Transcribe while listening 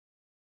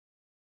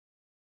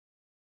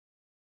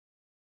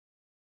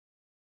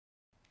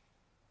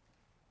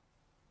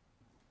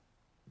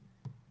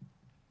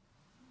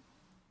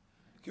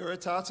Kia ora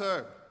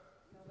tato.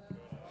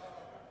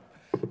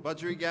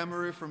 Badri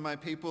Gamaru from my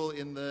people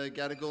in the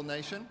Gadigal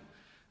nation.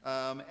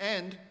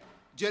 And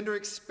gender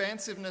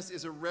expansiveness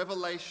is a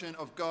revelation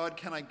of God.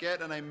 Can I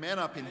get an amen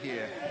up in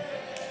here?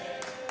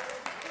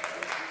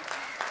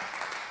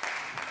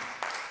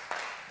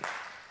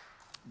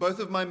 Both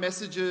of my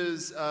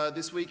messages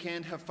this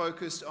weekend have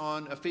focused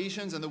on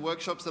Ephesians, and the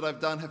workshops that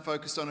I've done have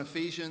focused on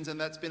Ephesians, and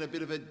that's been a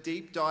bit of a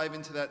deep dive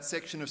into that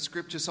section of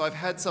Scripture. So I've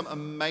had some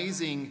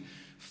amazing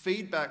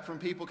feedback from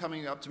people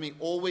coming up to me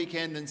all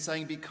weekend and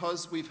saying,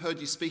 because we've heard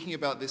you speaking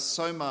about this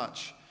so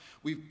much,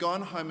 we've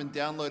gone home and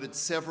downloaded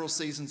several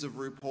seasons of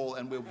RuPaul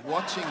and we're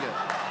watching it.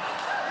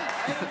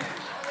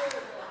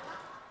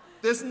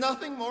 There's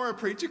nothing more a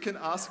preacher can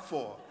ask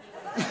for.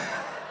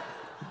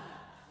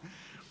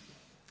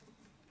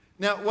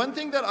 Now, one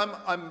thing that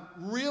I'm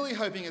really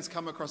hoping has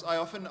come across,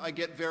 I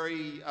get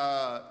very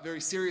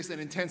serious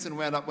and intense and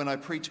wound up when I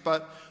preach,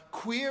 but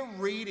queer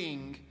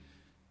reading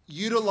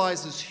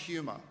utilizes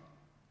humor.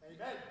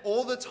 Amen.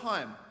 All the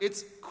time.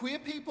 It's queer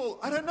people,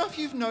 I don't know if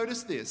you've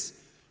noticed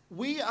this,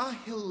 we are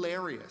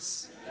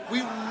hilarious. We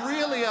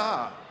really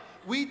are.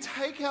 We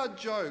take our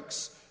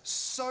jokes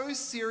so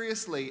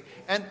seriously.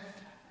 And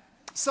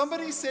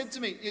somebody said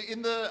to me,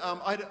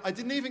 I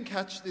didn't even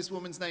catch this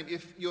woman's name.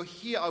 If you're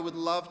here, I would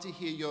love to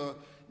hear your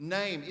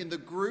name. In the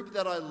group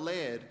that I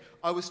led,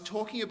 I was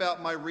talking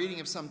about my reading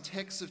of some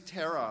texts of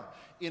terror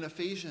in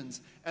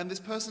Ephesians. And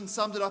this person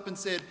summed it up and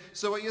said,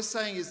 so what you're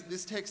saying is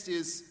this text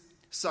is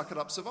suck it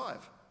up,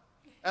 survive.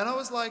 And I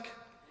was like,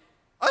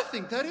 I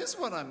think that is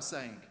what I'm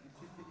saying.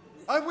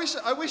 I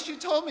wish you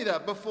told me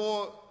that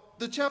before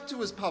the chapter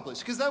was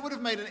published, because that would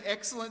have made an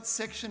excellent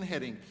section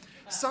heading.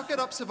 Suck it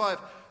up, survive.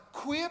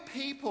 Queer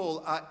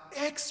people are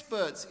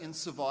experts in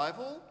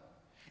survival,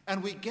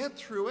 and we get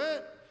through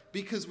it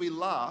because we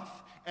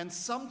laugh, and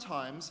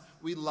sometimes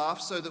we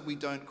laugh so that we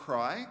don't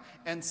cry,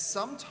 and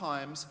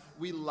sometimes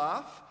we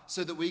laugh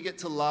so that we get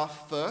to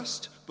laugh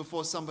first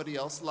before somebody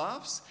else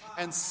laughs,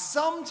 and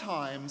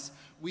sometimes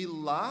we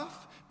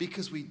laugh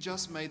because we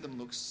just made them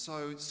look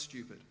so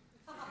stupid.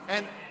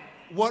 And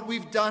what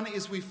we've done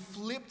is we've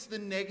flipped the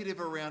negative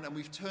around and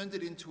we've turned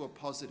it into a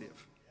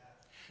positive.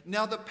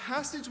 Now, the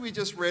passage we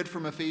just read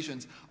from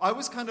Ephesians, I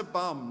was kind of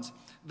bummed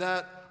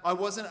that I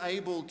wasn't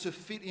able to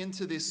fit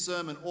into this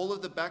sermon all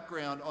of the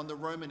background on the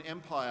Roman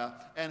Empire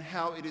and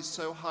how it is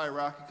so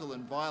hierarchical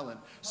and violent.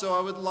 So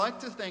I would like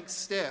to thank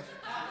Steph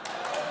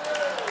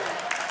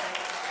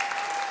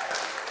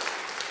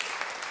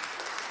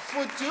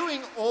for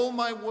doing all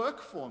my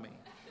work for me,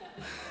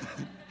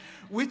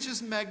 which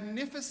is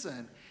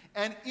magnificent.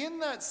 And in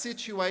that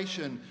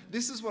situation,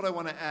 this is what I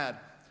want to add.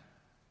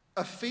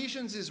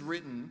 Ephesians is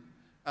written,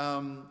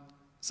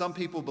 some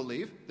people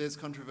believe, there's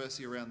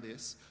controversy around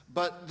this,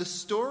 but the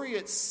story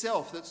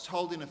itself that's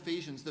told in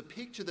Ephesians, the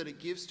picture that it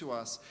gives to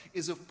us,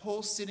 is of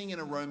Paul sitting in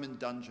a Roman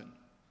dungeon.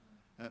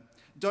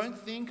 Don't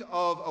think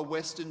of a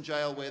Western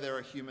jail where there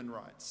are human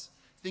rights.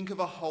 Think of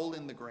a hole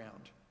in the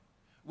ground,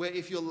 where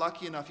if you're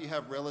lucky enough, you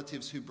have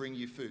relatives who bring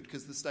you food,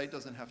 because the state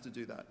doesn't have to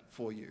do that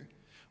for you,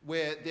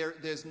 where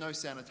there's no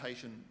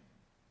sanitation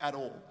at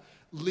all,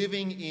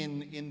 living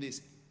in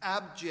this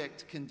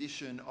abject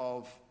condition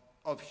of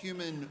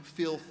human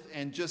filth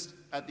and just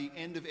at the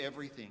end of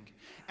everything.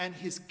 And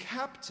his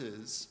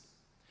captors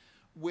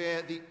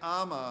wear the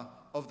armor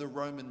of the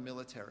Roman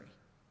military.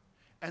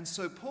 And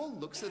so Paul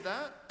looks at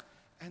that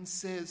and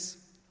says,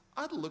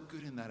 I'd look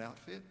good in that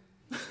outfit.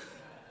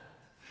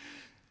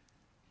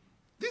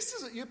 This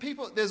is, you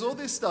people, there's all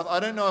this stuff. I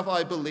don't know if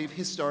I believe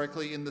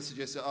historically in the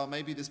suggestion,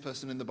 maybe this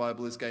person in the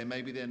Bible is gay,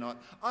 maybe they're not.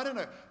 I don't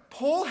know.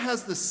 Paul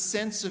has the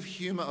sense of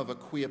humor of a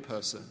queer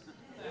person.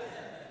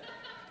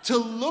 To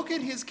look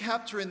at his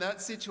captor in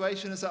that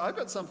situation and say, I've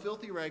got some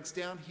filthy rags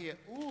down here.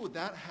 Ooh,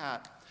 that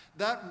hat,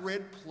 that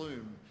red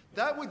plume.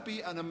 That would be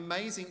an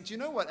amazing, do you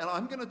know what? And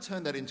I'm going to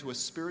turn that into a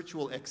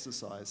spiritual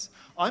exercise.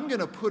 I'm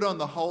going to put on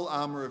the whole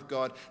armor of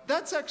God.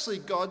 That's actually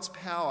God's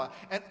power.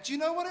 And do you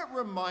know what it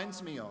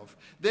reminds me of?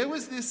 There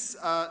was this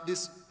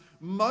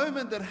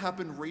moment that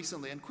happened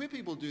recently, and queer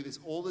people do this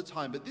all the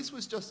time, but this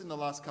was just in the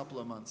last couple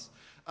of months.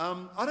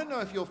 I don't know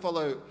if you'll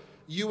follow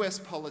US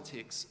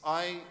politics.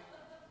 I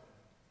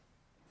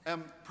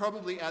am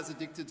probably as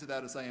addicted to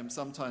that as I am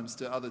sometimes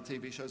to other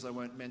TV shows I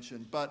won't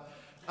mention, but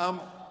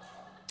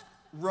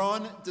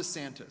Ron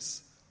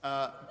DeSantis,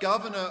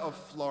 governor of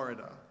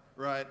Florida,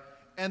 right?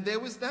 And there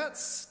was that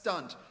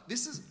stunt.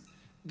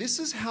 This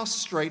is how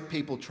straight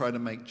people try to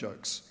make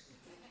jokes.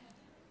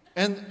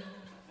 And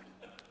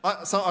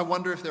so I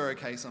wonder if they're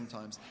okay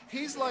sometimes.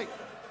 He's like,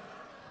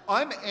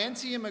 I'm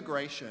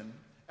anti-immigration,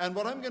 and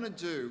what I'm going to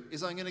do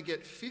is I'm going to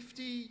get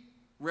 50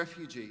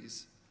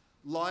 refugees,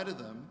 lie to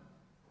them,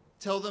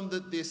 tell them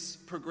that this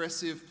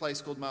progressive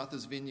place called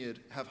Martha's Vineyard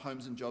have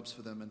homes and jobs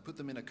for them, and put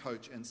them in a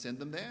coach and send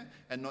them there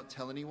and not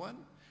tell anyone.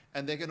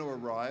 And they're going to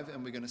arrive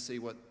and we're going to see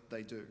what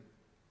they do.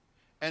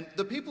 And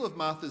the people of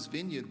Martha's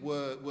Vineyard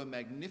were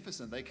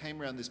magnificent. They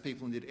came around these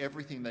people and did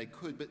everything they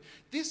could. But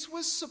this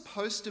was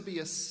supposed to be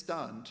a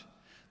stunt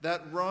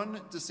that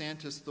Ron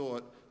DeSantis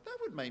thought, that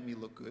would make me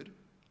look good.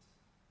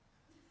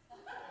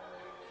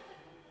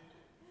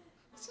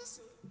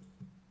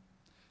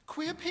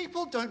 Queer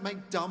people don't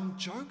make dumb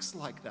jokes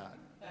like that.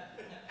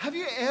 Have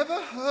you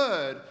ever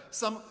heard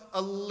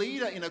a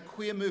leader in a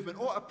queer movement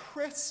or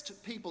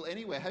oppressed people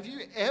anywhere, have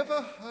you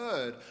ever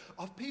heard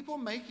of people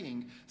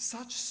making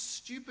such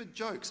stupid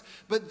jokes?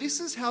 But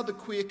this is how the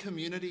queer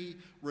community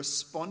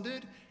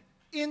responded.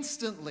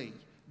 Instantly,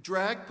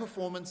 drag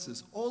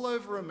performances all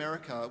over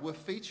America were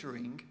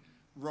featuring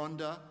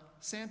Rhonda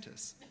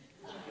Santis.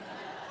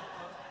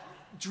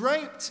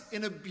 Draped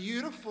in a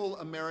beautiful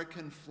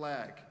American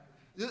flag,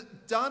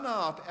 done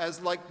up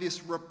as like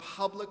this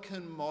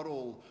Republican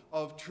model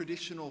of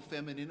traditional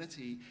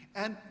femininity.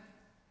 And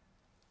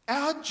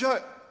our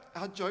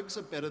jokes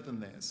are better than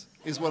theirs,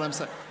 is what I'm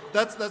saying.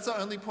 That's the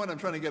only point I'm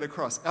trying to get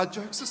across. Our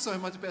jokes are so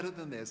much better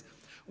than theirs.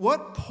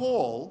 What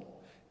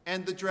Paul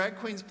and the drag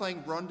queens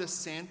playing Rhonda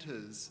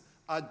Santis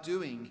are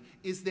doing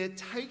is they're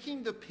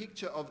taking the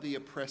picture of the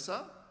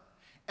oppressor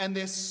and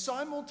they're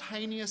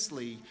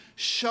simultaneously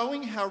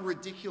showing how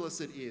ridiculous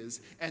it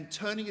is and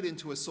turning it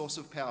into a source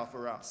of power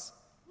for us.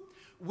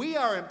 We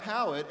are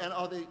empowered, and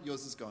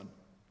yours is gone.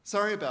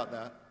 Sorry about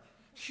that.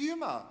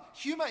 Humor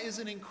is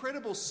an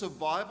incredible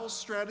survival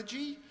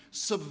strategy,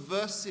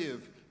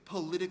 subversive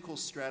political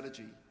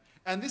strategy.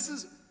 And this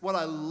is what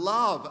I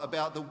love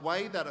about the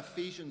way that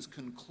Ephesians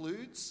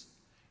concludes,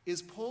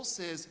 is Paul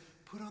says,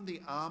 put on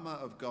the armor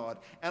of God.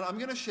 And I'm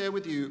going to share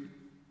with you,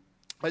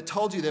 I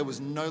told you there was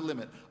no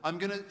limit. I'm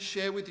going to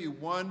share with you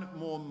one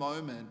more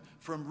moment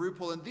from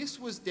RuPaul, and this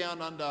was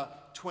down under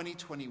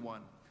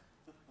 2021.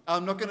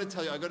 I'm not going to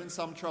tell you, I got in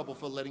some trouble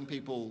for letting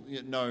people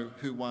know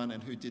who won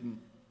and who didn't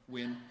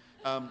win.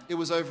 It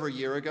was over a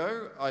year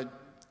ago.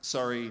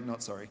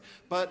 Not sorry.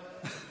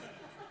 But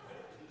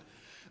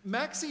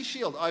Maxi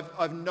Shield,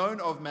 I've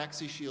known of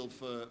Maxi Shield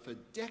for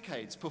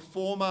decades.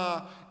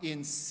 Performer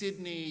in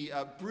Sydney,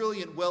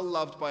 brilliant,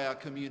 well-loved by our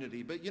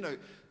community. But,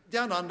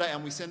 down under,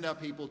 and we send our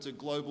people to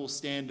global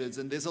standards,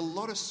 and there's a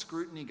lot of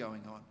scrutiny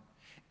going on.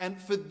 And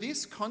for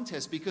this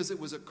contest, because it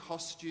was a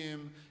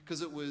costume,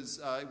 because it was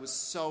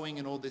sewing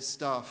and all this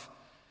stuff,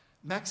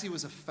 Maxi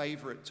was a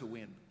favourite to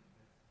win.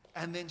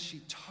 And then she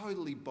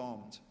totally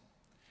bombed.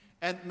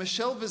 And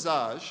Michelle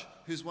Visage,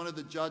 who's one of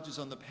the judges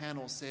on the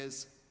panel,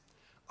 says,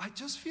 I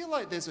just feel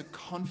like there's a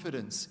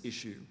confidence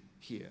issue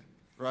here,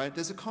 right?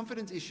 There's a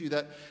confidence issue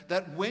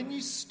that when you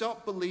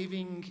stop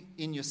believing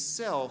in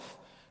yourself,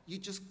 you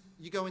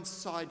go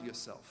inside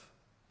yourself.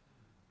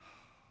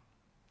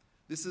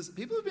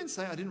 People have been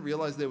saying, I didn't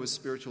realize there was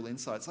spiritual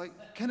insights.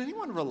 Like, can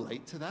anyone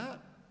relate to that?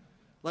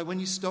 Like, when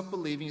you stop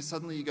believing,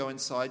 suddenly you go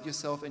inside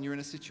yourself and you're in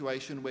a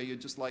situation where you're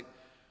just like,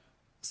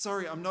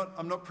 sorry, I'm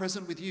not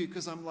present with you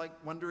because I'm like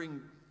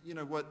wondering,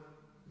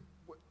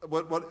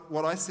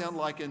 what I sound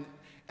like,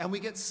 and we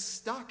get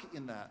stuck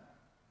in that.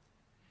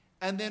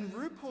 And then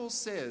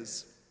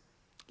RuPaul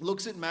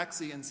looks at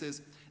Maxi and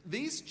says,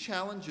 these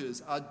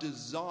challenges are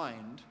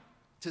designed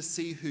to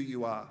see who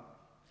you are.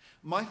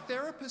 My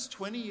therapist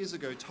 20 years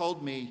ago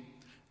told me,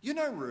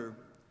 Ru,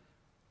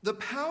 the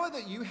power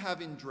that you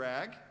have in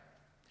drag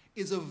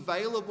is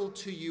available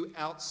to you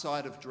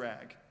outside of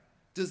drag.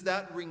 Does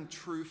that ring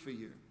true for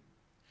you?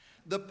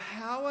 The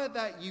power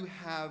that you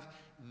have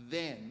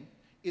then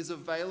is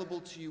available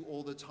to you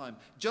all the time.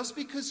 Just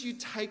because you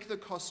take the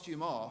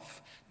costume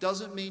off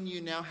doesn't mean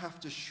you now have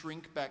to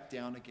shrink back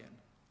down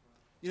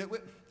again.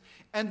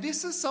 And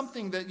this is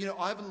something that,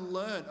 I've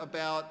learned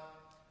about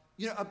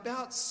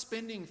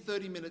spending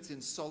 30 minutes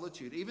in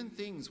solitude, even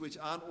things which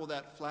aren't all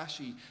that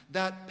flashy.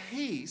 That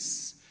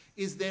peace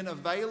is then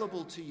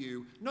available to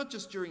you, not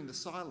just during the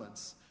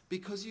silence.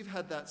 Because you've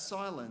had that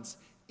silence,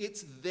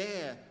 it's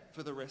there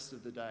for the rest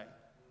of the day.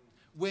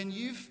 When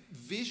you've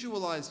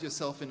visualized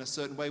yourself in a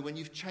certain way, when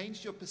you've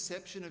changed your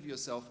perception of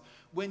yourself,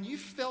 when you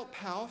felt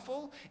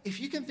powerful, if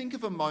you can think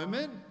of a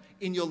moment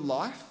in your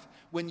life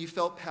when you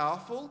felt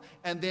powerful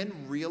and then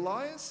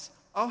realize,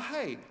 oh,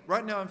 hey,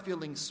 right now I'm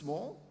feeling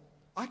small,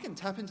 I can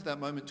tap into that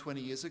moment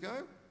 20 years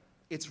ago.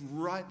 It's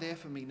right there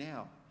for me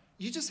now.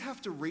 You just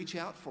have to reach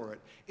out for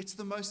it. It's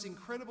the most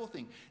incredible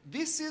thing.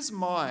 This is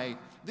my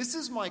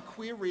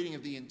queer reading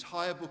of the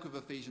entire book of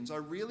Ephesians. I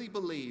really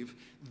believe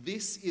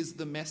this is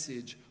the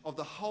message of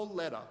the whole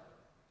letter.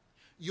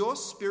 Your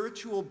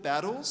spiritual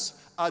battles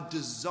are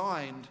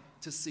designed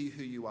to see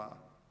who you are.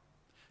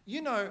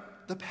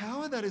 The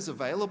power that is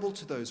available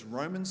to those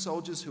Roman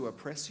soldiers who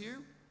oppress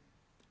you,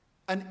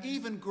 an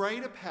even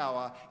greater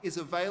power is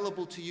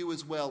available to you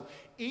as well,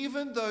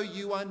 even though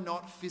you are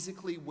not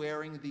physically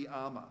wearing the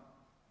armor.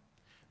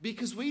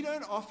 Because we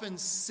don't often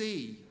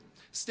see,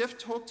 Steph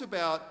talked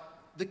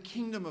about the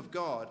kingdom of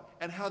God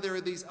and how there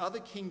are these other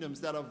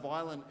kingdoms that are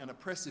violent and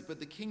oppressive, but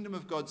the kingdom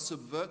of God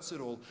subverts it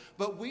all.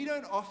 But we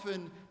don't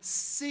often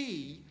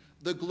see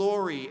the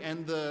glory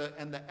and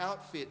the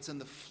outfits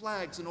and the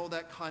flags and all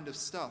that kind of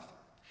stuff.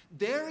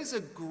 There is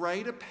a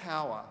greater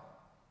power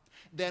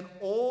than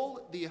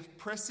all the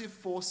oppressive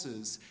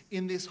forces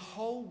in this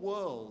whole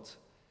world.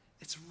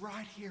 It's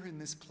right here in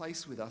this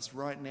place with us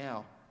right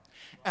now.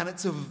 And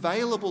it's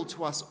available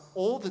to us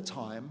all the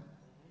time.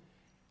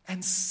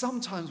 And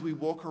sometimes we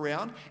walk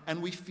around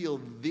and we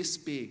feel this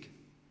big.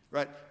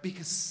 right?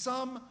 Because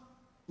some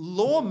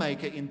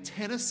lawmaker in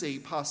Tennessee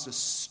passed a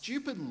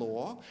stupid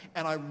law,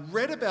 and I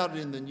read about it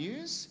in the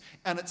news,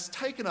 and it's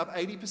taken up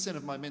 80%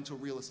 of my mental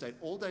real estate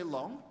all day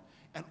long,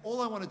 and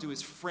all I want to do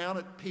is frown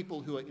at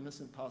people who are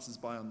innocent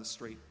passers-by on the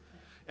street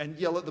and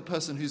yell at the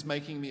person who's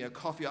making me a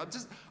coffee.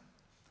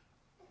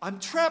 I'm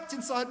trapped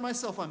inside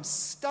myself. I'm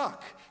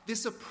stuck.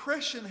 This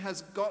oppression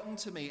has gotten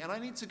to me, and I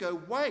need to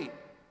go, wait,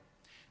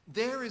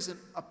 there is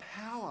a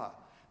power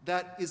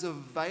that is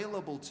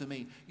available to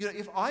me. You know,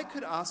 if I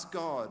could ask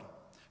God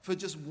for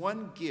just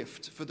one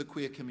gift for the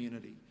queer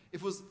community,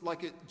 if it was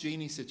like a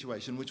genie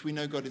situation, which we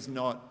know God is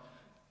not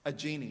a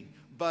genie,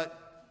 but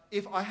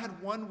if I had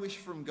one wish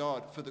from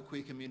God for the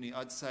queer community,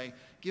 I'd say,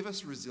 give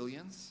us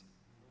resilience.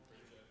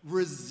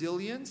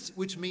 Resilience,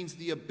 which means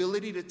the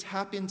ability to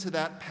tap into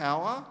that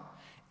power,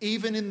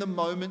 even in the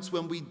moments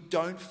when we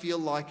don't feel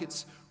like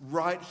it's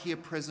right here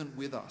present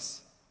with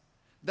us.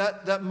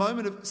 That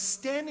moment of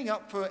standing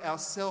up for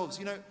ourselves.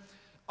 You know,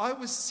 I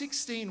was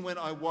 16 when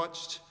I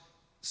watched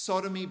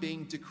sodomy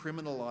being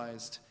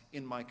decriminalized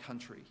in my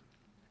country.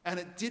 And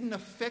it didn't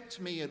affect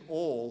me at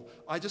all.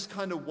 I just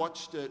kind of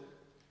watched it,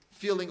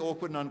 feeling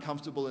awkward and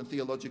uncomfortable and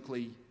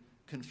theologically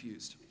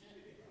confused.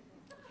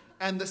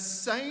 And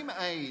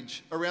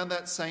around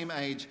that same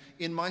age,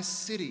 in my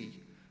city,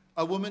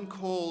 a woman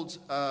called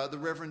the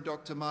Reverend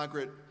Dr.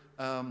 Dorothy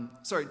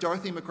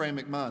McRae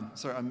McMahon.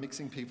 Sorry, I'm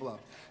mixing people up.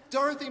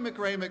 Dorothy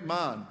McRae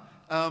McMahon,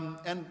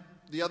 and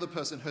the other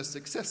person, her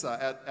successor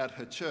at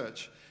her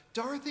church.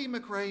 Dorothy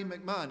McRae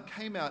McMahon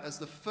came out as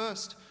the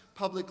first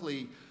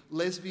publicly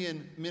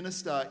lesbian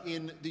minister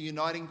in the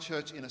Uniting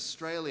Church in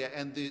Australia,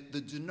 and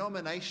the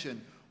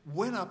denomination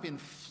went up in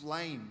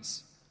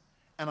flames.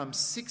 And I'm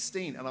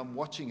 16 and I'm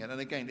watching it. And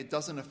again, it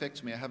doesn't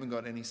affect me. I haven't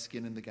got any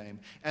skin in the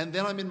game. And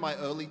then I'm in my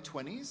early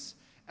 20s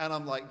and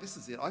I'm like, this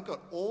is it. I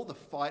got all the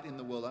fight in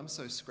the world. I'm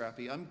so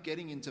scrappy. I'm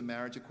getting into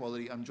marriage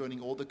equality. I'm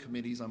joining all the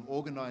committees. I'm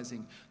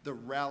organizing the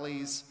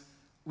rallies.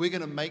 We're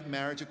going to make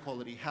marriage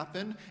equality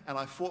happen. And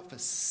I fought for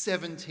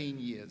 17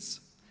 years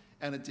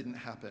and it didn't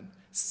happen.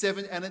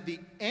 And at the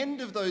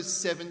end of those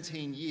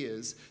 17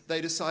 years, they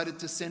decided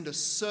to send a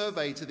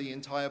survey to the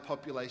entire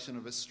population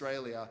of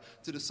Australia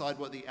to decide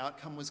what the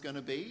outcome was going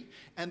to be.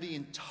 And the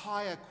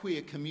entire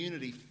queer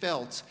community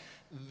felt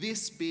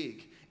this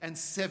big. And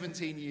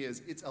 17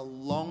 years, it's a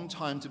long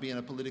time to be in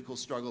a political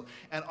struggle.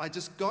 And I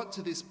just got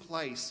to this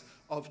place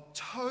of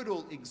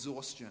total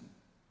exhaustion.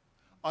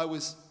 I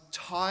was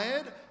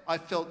tired. I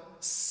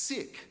felt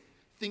sick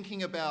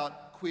thinking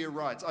about queer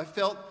rights. I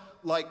felt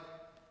like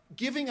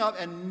giving up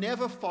and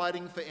never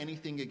fighting for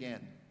anything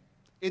again.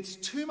 It's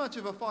too much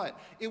of a fight.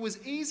 It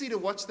was easy to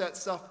watch that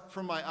stuff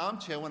from my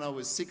armchair when I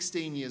was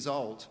 16 years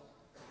old.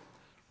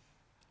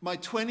 My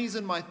 20s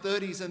and my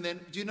 30s, and then,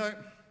 do you know,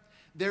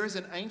 there is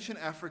an ancient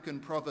African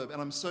proverb,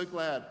 and I'm so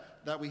glad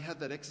that we had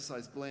that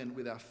exercise, Glenn,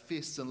 with our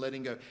fists and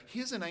letting go.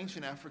 Here's an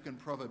ancient African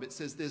proverb. It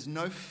says, there's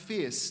no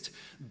fist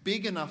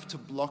big enough to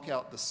block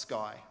out the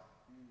sky,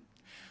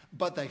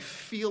 but they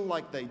feel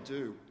like they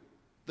do.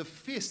 The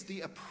fist,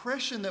 the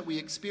oppression that we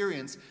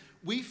experience,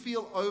 we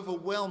feel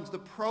overwhelmed. The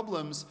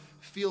problems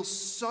feel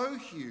so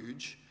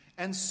huge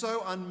and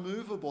so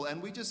unmovable,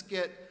 and we just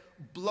get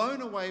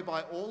blown away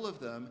by all of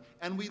them,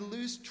 and we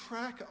lose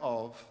track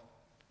of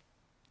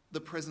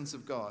the presence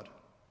of God.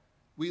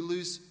 We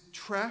lose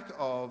track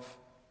of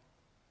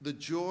the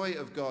joy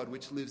of God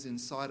which lives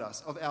inside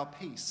us, of our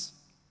peace.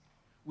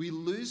 We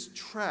lose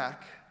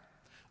track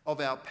of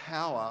our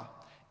power,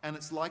 and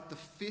it's like the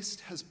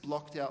fist has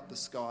blocked out the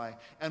sky.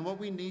 And what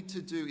we need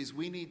to do is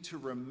we need to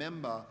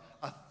remember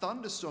a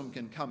thunderstorm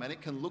can come and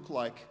it can look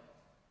like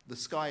the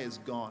sky is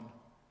gone.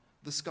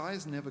 The sky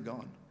is never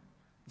gone.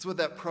 That's what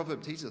that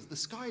proverb teaches us. The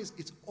sky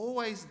it's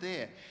always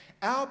there.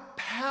 Our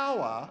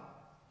power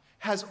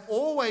has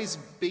always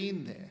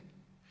been there.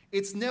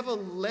 It's never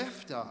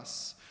left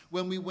us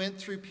when we went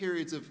through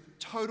periods of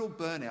total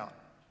burnout.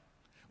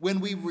 When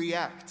we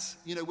react,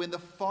 when the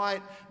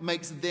fight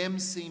makes them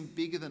seem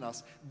bigger than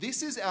us.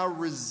 This is our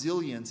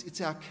resilience.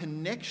 It's our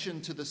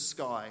connection to the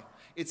sky.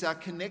 It's our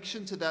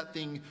connection to that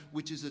thing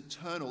which is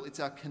eternal. It's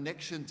our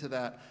connection to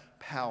that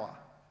power.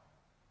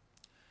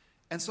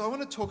 And so I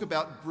want to talk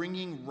about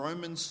bringing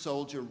Roman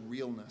soldier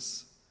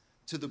realness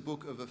to the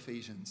book of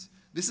Ephesians.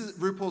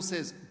 RuPaul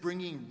says,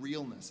 bringing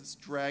realness. It's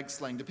drag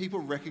slang. Do people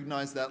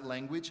recognize that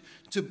language?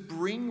 To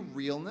bring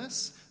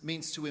realness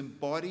means to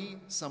embody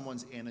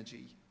someone's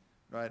energy.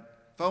 Right?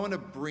 If I want to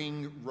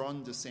bring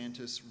Ron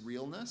DeSantis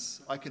realness,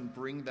 I can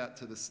bring that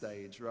to the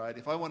stage, right?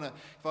 If I want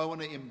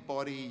to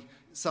embody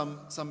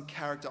some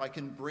character, I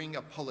can bring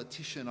a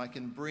politician, I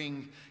can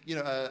bring,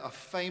 a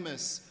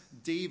famous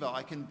diva,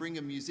 I can bring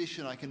a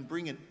musician, I can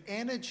bring an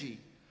energy.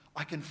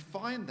 I can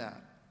find that.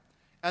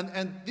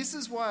 And this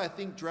is why I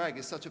think drag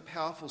is such a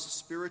powerful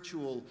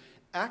spiritual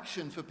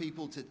action for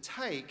people to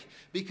take,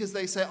 because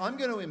they say, I'm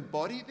going to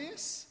embody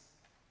this,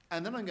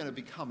 and then I'm going to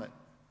become it.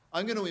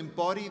 I'm going to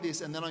embody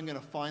this, and then I'm going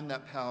to find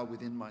that power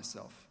within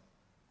myself.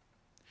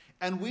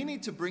 And we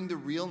need to bring the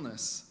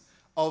realness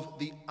of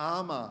the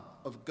armor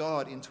of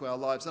God into our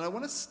lives. And I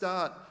want to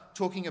start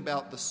talking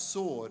about the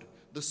sword.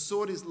 The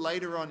sword is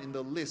later on in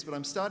the list, but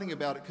I'm starting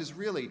about it because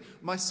really,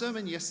 my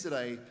sermon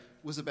yesterday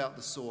was about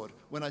the sword.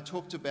 When I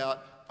talked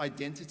about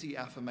identity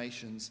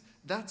affirmations,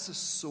 that's a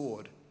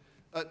sword.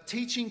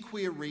 Teaching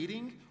queer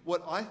reading,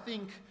 what I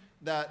think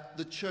that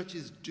the church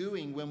is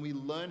doing when we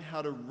learn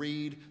how to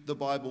read the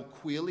Bible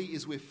queerly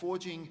is we're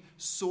forging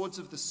swords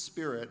of the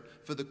Spirit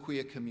for the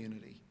queer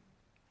community.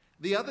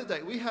 The other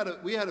day, we had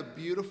a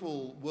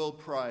beautiful World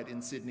Pride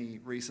in Sydney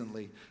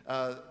recently.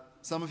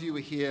 Some of you were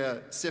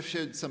here. Seth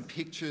shared some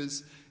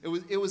pictures.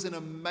 It was an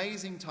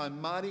amazing time.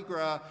 Mardi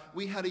Gras,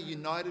 we had a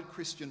united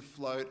Christian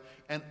float,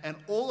 and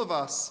all of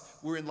us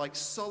were in like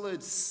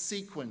solid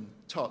sequin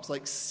tops,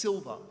 like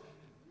silver,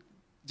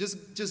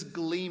 just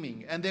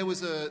gleaming. And there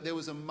was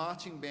a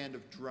marching band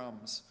of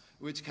drums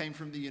which came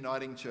from the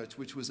Uniting Church,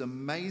 which was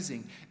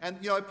amazing. And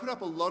I put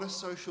up a lot of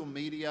social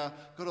media,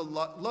 got a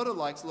lot of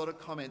likes, a lot of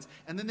comments,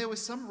 and then there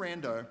was some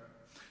rando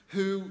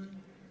who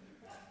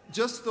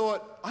just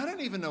thought, I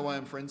don't even know why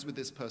I'm friends with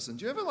this person.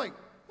 Do you ever I'm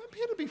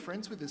here to be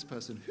friends with this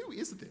person. Who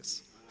is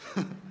this?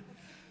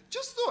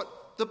 Just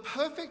thought the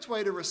perfect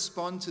way to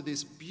respond to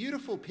this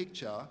beautiful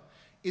picture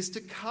is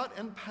to cut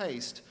and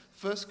paste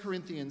 1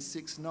 Corinthians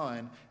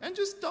 6:9 and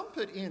just dump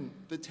it in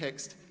the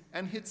text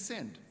and hit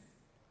send.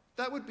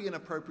 That would be an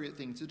appropriate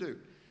thing to do.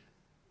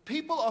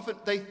 People often,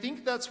 they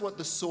think that's what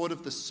the sword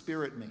of the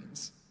Spirit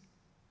means,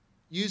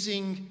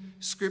 using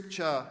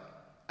Scripture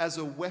as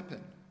a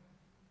weapon.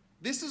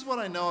 This is what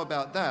I know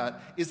about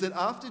that, is that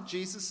after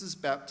Jesus'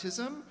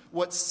 baptism,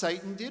 what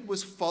Satan did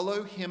was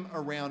follow him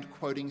around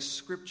quoting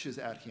Scriptures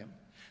at him.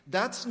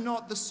 That's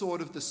not the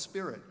sword of the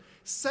Spirit.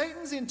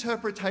 Satan's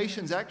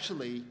interpretations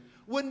actually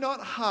were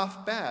not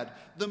half bad.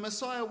 The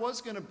Messiah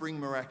was going to bring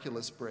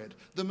miraculous bread.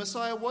 The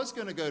Messiah was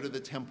going to go to the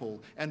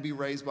temple and be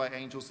raised by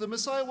angels. The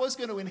Messiah was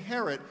going to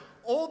inherit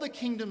all the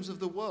kingdoms of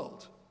the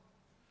world.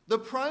 The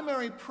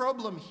primary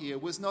problem here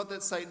was not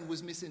that Satan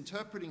was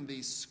misinterpreting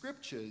these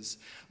scriptures,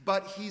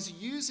 but he's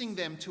using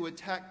them to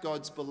attack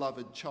God's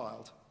beloved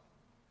child.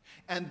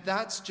 And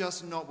that's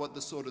just not what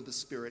the sword of the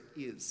Spirit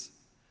is.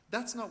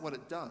 That's not what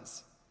it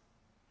does.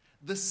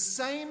 The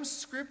same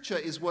scripture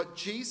is what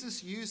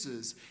Jesus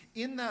uses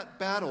in that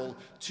battle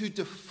to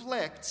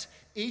deflect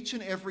each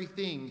and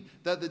everything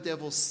that the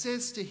devil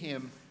says to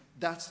him.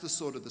 That's the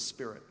sword of the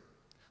Spirit.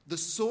 The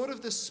sword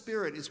of the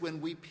Spirit is when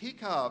we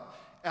pick up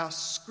our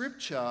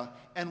scripture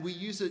and we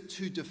use it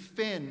to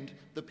defend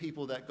the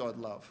people that God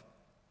loves.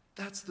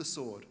 That's the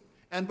sword.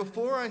 And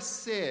before I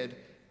said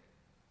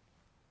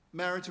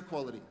marriage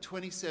equality,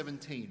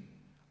 2017,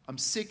 I'm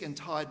sick and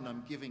tired and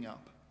I'm giving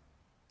up.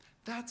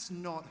 That's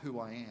not who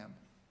I am.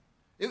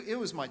 It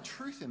was my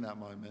truth in that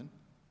moment,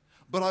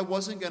 but I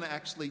wasn't going to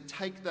actually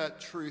take that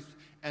truth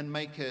and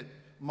make it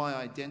my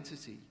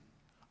identity.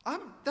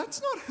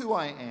 That's not who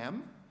I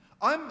am.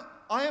 I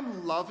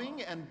am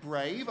loving and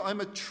brave. I'm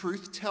a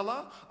truth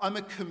teller. I'm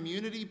a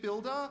community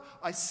builder.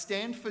 I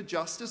stand for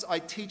justice. I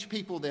teach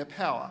people their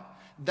power.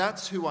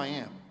 That's who I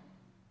am.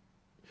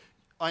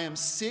 I am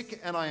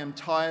sick and I am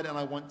tired and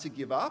I want to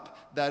give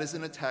up. That is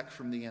an attack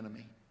from the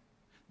enemy.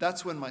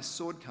 That's when my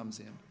sword comes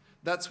in.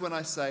 That's when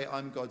I say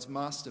I'm God's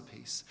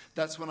masterpiece.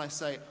 That's when I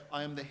say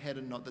I am the head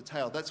and not the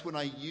tail. That's when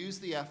I use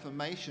the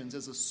affirmations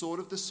as a sword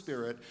of the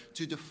Spirit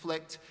to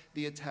deflect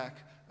the attack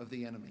of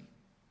the enemy.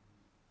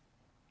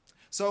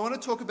 So I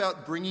want to talk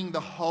about bringing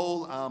the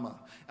whole armor.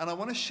 And I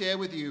want to share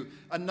with you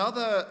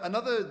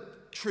another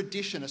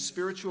tradition, a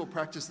spiritual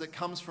practice that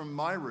comes from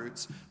my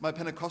roots, my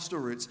Pentecostal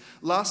roots.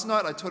 Last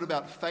night I taught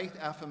about faith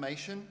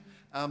affirmation,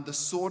 the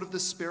sword of the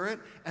Spirit.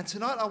 And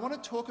tonight I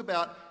want to talk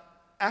about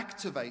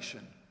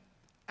activation.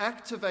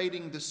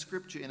 Activating the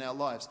scripture in our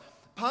lives.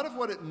 Part of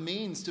what it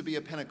means to be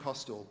a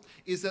Pentecostal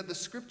is that the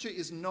scripture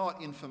is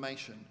not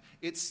information.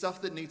 It's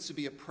stuff that needs to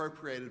be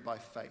appropriated by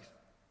faith,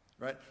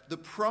 right? The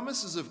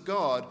promises of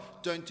God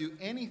don't do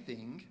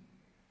anything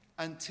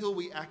until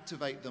we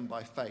activate them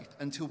by faith,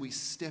 until we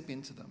step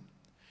into them.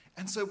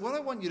 And so what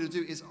I want you to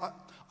do is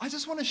I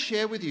just want to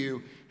share with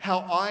you how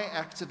I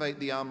activate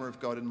the armor of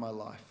God in my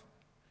life.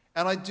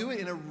 And I do it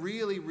in a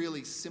really,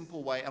 really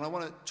simple way, and I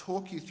want to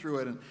talk you through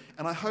it.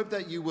 And I hope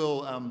that you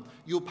will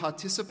you'll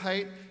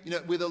participate,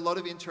 with a lot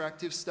of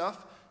interactive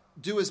stuff.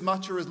 Do as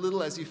much or as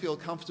little as you feel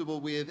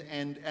comfortable with,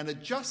 and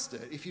adjust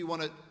it if you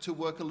want it to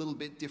work a little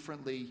bit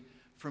differently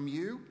from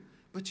you.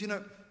 But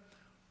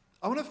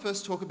I want to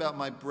first talk about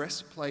my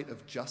breastplate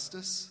of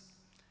justice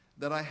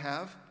that I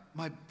have.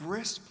 My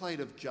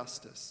breastplate of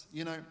justice.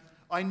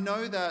 I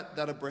know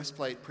that a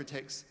breastplate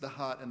protects the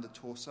heart and the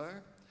torso,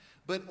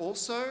 but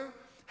also,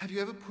 have you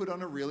ever put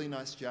on a really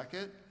nice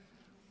jacket?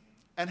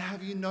 And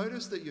have you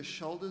noticed that your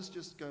shoulders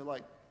just go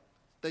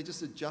they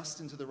just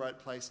adjust into the right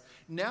place?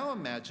 Now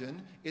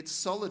imagine it's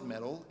solid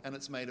metal and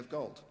it's made of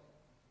gold.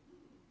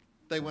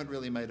 They weren't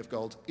really made of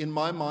gold. In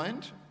my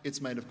mind,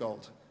 it's made of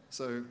gold.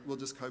 So we'll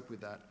just cope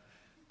with that.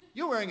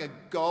 You're wearing a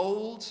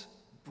gold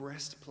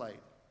breastplate.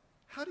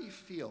 How do you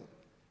feel?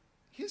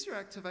 Here's your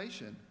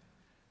activation.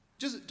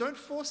 Just don't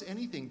force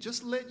anything.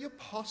 Just let your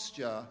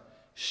posture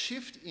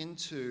shift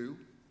into,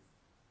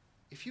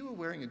 if you were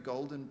wearing a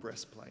golden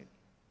breastplate,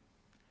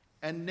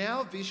 And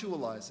now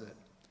visualize it.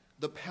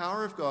 The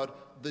power of God,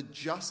 the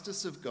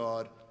justice of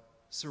God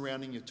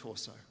surrounding your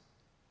torso.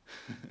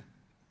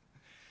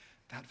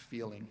 That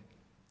feeling.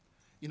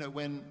 You know,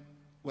 when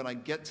I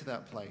get to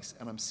that place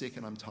and I'm sick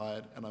and I'm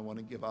tired and I want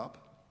to give up,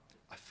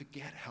 I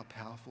forget how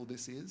powerful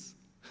this is.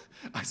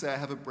 I say I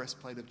have a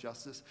breastplate of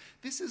justice.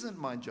 This isn't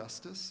my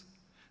justice.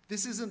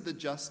 This isn't the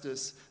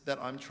justice that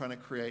I'm trying to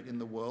create in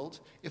the world.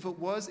 If it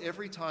was,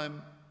 every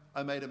time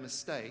I made a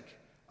mistake,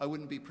 I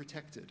wouldn't be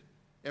protected.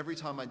 Every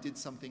time I did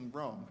something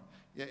wrong,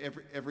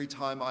 every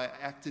time I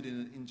acted in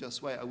an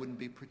unjust way, I wouldn't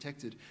be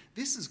protected.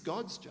 This is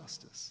God's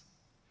justice.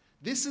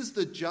 This is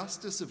the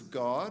justice of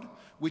God,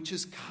 which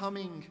is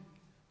coming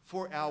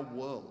for our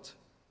world,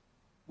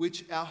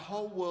 which our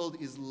whole world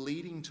is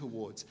leading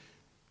towards.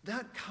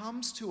 That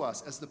comes to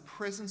us as the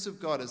presence of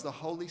God, as the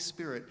Holy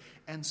Spirit,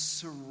 and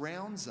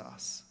surrounds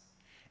us.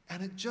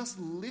 And it just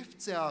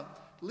lifts our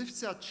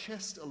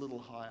chest a little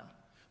higher,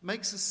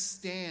 makes us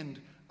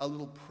stand a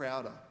little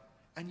prouder.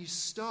 And you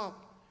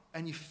stop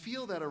and you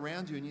feel that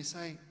around you and you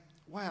say,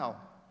 wow,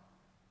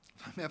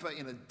 if I'm ever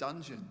in a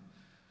dungeon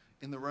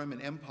in the Roman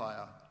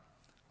Empire,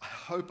 I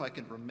hope I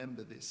can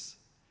remember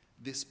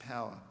this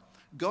power.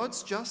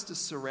 God's justice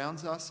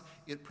surrounds us.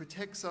 It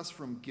protects us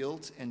from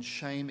guilt and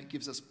shame. It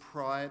gives us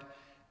pride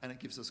and it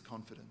gives us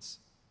confidence.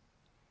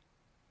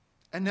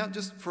 And now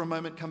just for a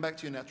moment, come back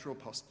to your natural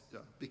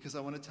posture, because I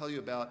want to tell you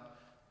about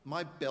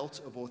my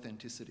belt of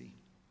authenticity.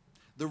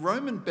 The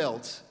Roman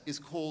belt is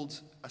called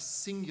a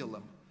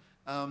cingulum.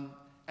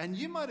 And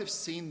you might have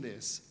seen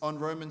this on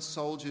Roman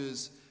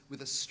soldiers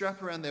with a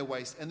strap around their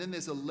waist, and then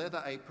there's a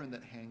leather apron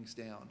that hangs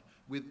down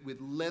with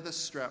leather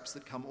straps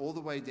that come all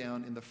the way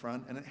down in the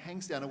front, and it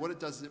hangs down. And what it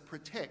does is it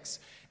protects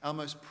our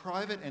most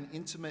private and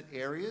intimate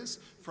areas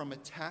from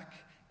attack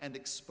and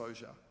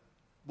exposure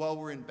while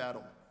we're in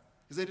battle.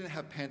 Because they didn't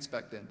have pants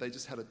back then. They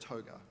just had a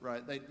toga,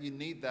 right? You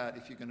need that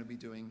if you're going to be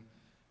doing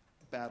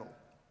battle.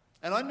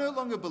 And I no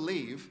longer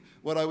believe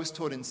what I was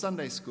taught in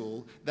Sunday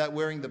school, that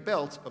wearing the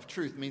belt of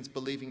truth means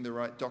believing the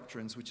right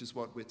doctrines, which is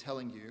what we're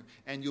telling you,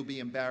 and you'll be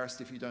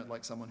embarrassed if you don't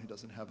like someone who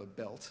doesn't have a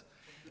belt.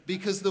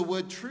 Because the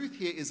word truth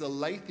here is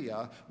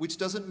aletheia, which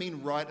doesn't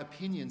mean right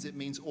opinions, it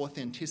means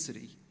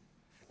authenticity.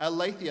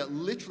 Aletheia,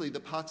 literally the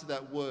parts of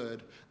that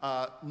word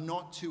are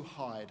not to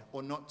hide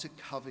or not to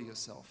cover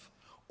yourself.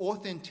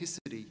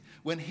 Authenticity.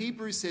 When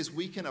Hebrews says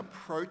we can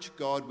approach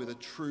God with a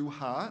true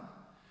heart,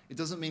 it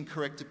doesn't mean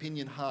correct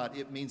opinion heart,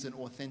 it means an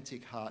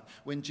authentic heart.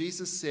 When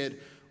Jesus said,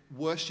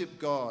 worship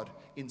God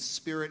in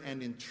spirit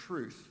and in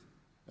truth,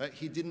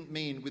 he didn't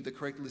mean with the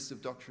correct list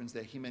of doctrines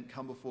there. He meant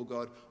come before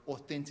God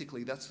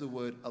authentically. That's the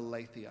word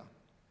aletheia.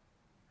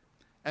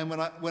 And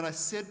when I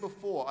said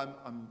before,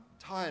 I'm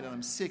tired and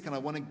I'm sick and I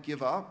want to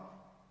give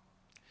up,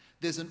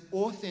 there's an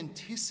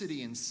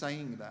authenticity in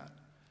saying that.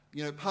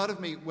 You know, part of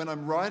me, when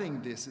I'm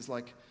writing this, is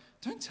like,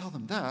 don't tell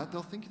them that.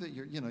 They'll think that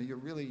you're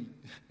really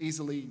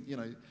easily,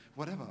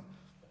 whatever.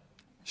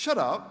 Shut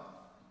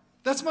up.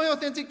 That's my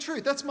authentic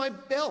truth. That's my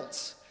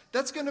belt.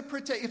 That's going to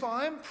protect. If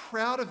I'm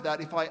proud of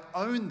that, if I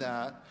own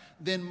that,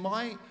 then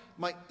my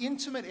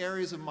intimate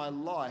areas of my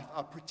life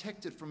are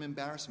protected from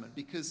embarrassment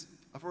because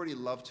I've already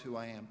loved who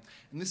I am.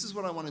 And this is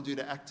what I want to do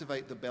to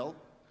activate the belt.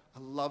 I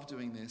love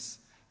doing this.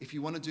 If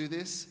you want to do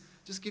this,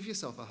 just give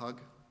yourself a hug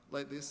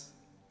like this.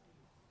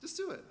 Just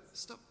do it.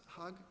 Stop,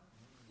 hug.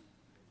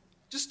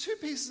 Just 2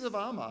 pieces of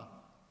armor.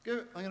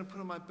 Go, I'm going to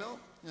put on my belt.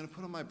 I'm going to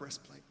put on my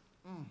breastplate.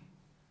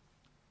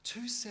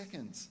 2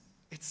 seconds.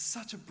 It's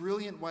such a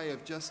brilliant way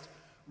of just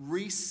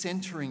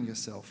recentering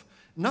yourself.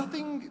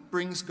 Nothing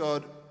brings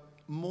God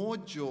more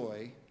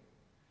joy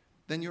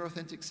than your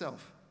authentic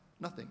self.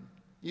 Nothing.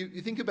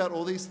 You think about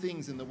all these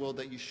things in the world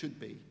that you should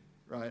be,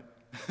 right?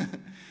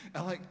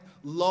 I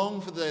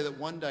long for the day that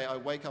one day I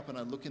wake up and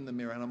I look in the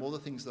mirror and I'm all the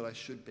things that I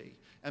should be.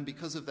 And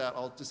because of that,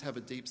 I'll just have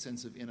a deep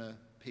sense of inner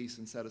peace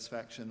and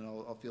satisfaction, and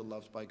I'll feel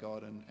loved by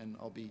God, and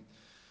I'll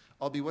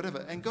be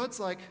whatever. And God's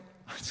like,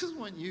 I just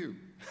want you.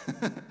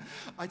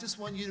 I just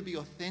want you to be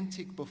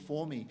authentic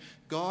before me.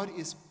 God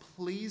is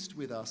pleased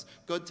with us.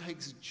 God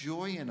takes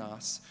joy in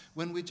us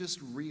when we're just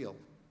real.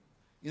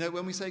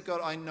 When we say,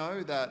 God, I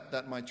know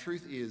that my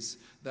truth is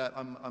that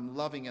I'm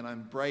loving and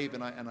I'm brave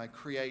and I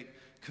create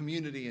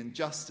community and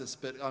justice,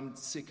 but I'm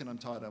sick and I'm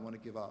tired, I want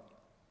to give up.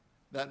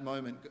 That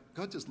moment,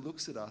 God just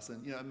looks at us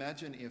and,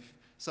 imagine if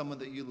someone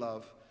that you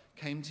love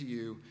came to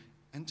you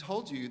and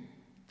told you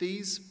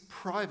these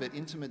private,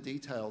 intimate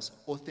details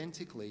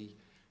authentically,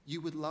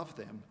 you would love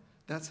them.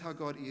 That's how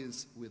God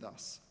is with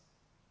us.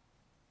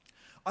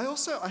 I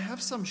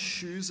have some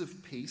shoes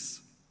of peace.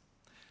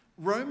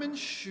 Roman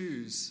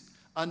shoes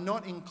are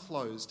not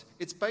enclosed.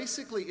 It's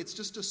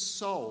just a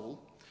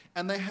sole,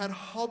 and they had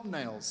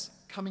hobnails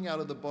coming out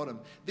of the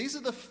bottom. These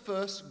are the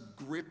first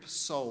grip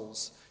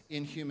soles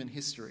in human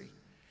history.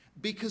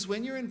 Because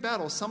when you're in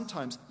battle,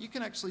 sometimes you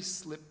can actually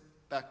slip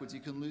backwards. You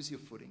can lose your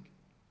footing.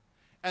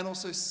 And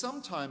also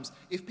sometimes,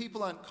 if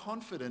people aren't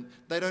confident,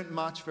 they don't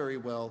march very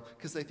well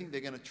because they think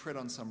they're going to tread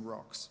on some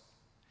rocks.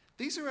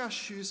 These are our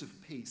shoes of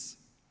peace.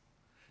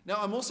 Now,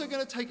 I'm also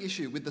going to take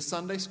issue with the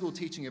Sunday school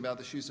teaching about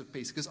the shoes of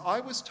peace, because I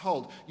was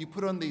told you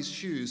put on these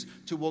shoes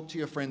to walk to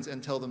your friends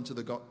and tell them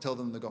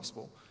the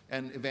gospel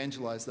and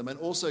evangelize them, and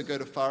also go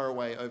to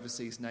faraway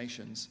overseas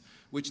nations,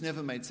 which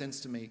never made sense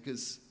to me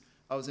because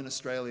I was in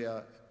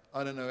Australia.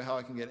 I don't know how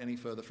I can get any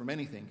further from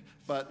anything,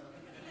 but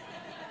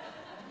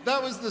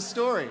that was the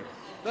story.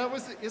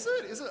 Is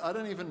it? I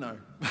don't even know.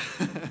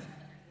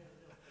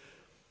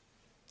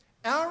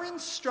 Our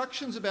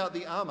instructions about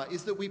the armor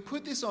is that we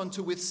put this on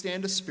to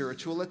withstand a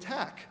spiritual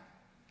attack.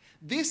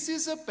 This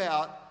is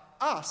about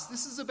us.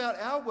 This is about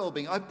our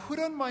well-being. I put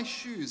on my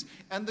shoes,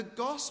 and the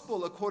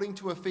gospel, according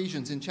to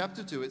Ephesians in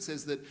chapter 2, it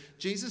says that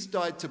Jesus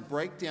died to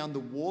break down the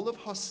wall of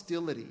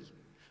hostility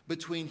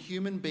between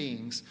human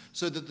beings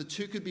so that the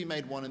two could be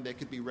made one and there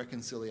could be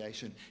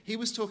reconciliation. He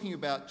was talking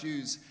about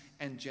Jews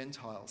and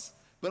Gentiles.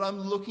 But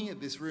I'm looking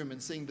at this room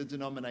and seeing the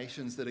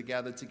denominations that are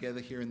gathered together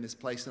here in this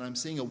place, and I'm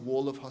seeing a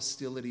wall of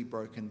hostility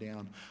broken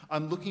down.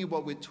 I'm looking at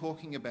what we're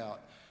talking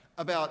about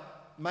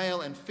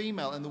male and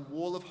female and the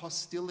wall of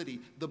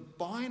hostility, the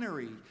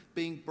binary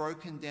being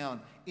broken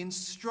down. In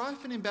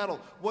strife and in battle,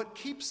 what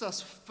keeps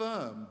us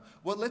firm,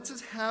 what lets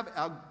us have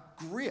our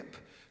grip,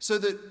 so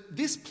that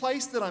this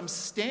place that I'm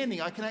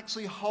standing, I can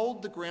actually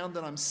hold the ground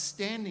that I'm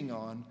standing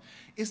on,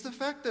 is the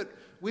fact that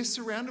we're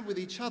surrounded with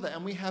each other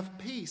and we have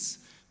peace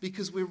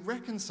because we're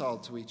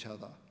reconciled to each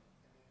other.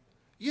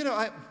 You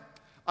know,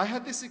 I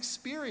had this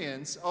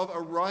experience of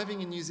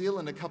arriving in New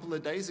Zealand a couple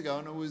of days ago,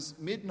 and it was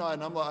midnight,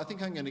 and I'm like, I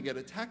think I'm going to get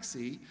a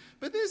taxi.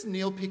 But there's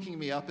Neil picking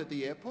me up at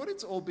the airport.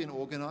 It's all been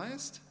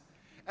organised.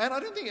 And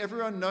I don't think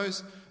everyone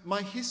knows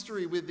my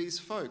history with these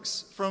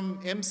folks from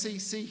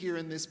MCC here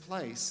in this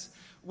place,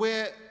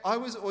 where I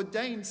was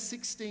ordained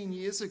 16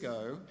 years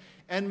ago,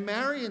 and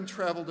Marion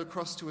travelled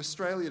across to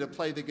Australia to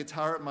play the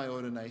guitar at my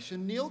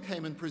ordination. Neil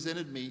came and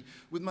presented me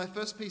with my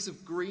first piece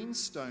of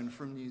greenstone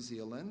from New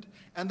Zealand,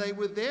 and they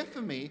were there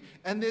for me,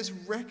 and there's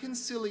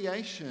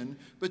reconciliation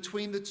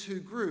between the two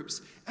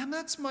groups, and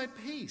that's my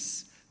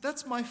peace.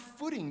 That's my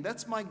footing.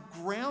 That's my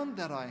ground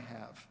that I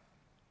have.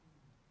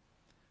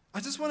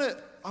 I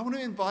want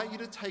to invite you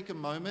to take a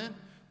moment,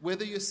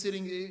 whether you're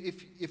sitting,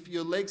 if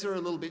your legs are a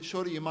little bit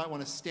shorter, you might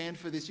want to stand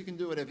for this. You can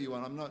do whatever you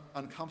want. I'm not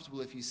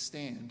uncomfortable if you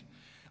stand.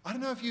 I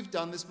don't know if you've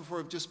done this before,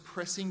 of just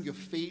pressing your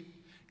feet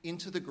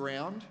into the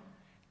ground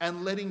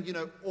and letting,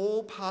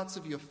 all parts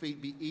of your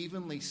feet be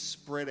evenly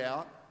spread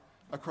out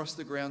across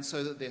the ground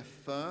so that they're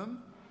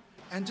firm.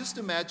 And just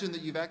imagine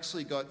that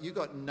you've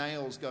got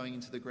nails going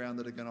into the ground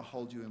that are going to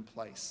hold you in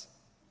place.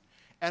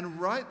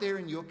 And right there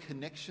in your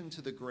connection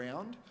to the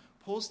ground,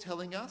 Paul's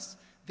telling us,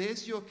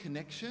 there's your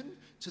connection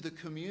to the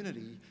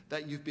community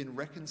that you've been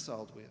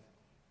reconciled with.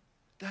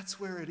 That's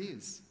where it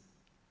is.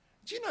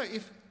 Do you know,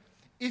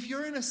 if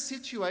you're in a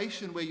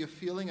situation where you're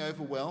feeling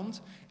overwhelmed,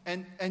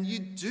 and you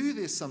do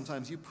this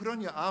sometimes, you put on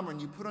your armor and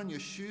you put on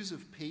your shoes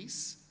of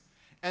peace,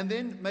 and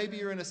then maybe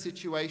you're in a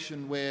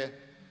situation where,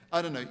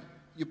 I don't know,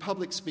 you're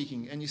public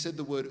speaking and you said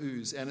the word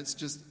ooze, and it's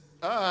just,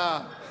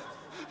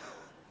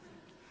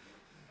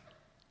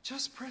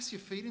 just press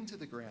your feet into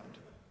the ground.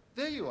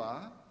 There you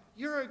are.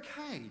 You're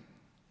okay.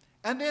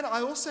 And then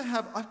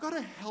I've got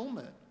a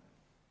helmet,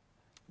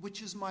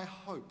 which is my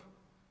hope.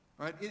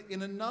 Right?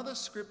 In another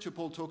scripture,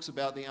 Paul talks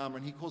about the armor,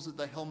 and he calls it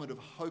the helmet of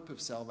hope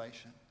of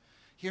salvation.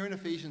 Here in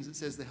Ephesians, it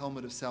says the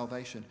helmet of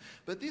salvation.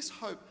 But this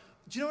hope,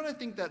 do you know what I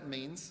think that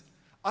means?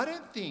 I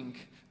don't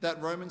think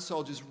that Roman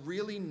soldiers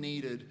really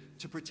needed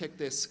to protect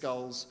their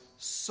skulls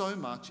so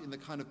much in the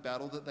kind of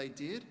battle that they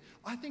did.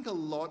 I think a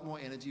lot more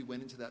energy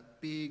went into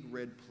that big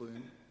red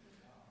plume.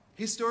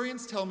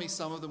 Historians tell me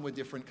some of them were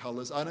different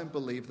colours. I don't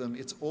believe them.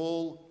 It's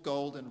all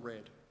gold and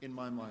red in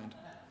my mind.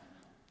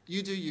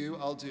 You do you,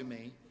 I'll do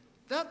me.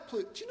 Do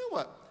you know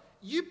what?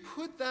 You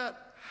put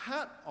that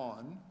hat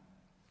on,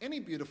 any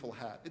beautiful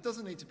hat. It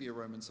doesn't need to be a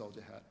Roman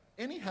soldier hat.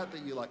 Any hat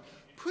that you like.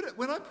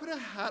 When I put a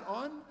hat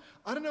on,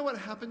 I don't know what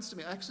happens to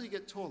me. I actually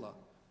get taller.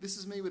 This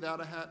is me without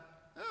a hat.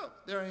 Oh,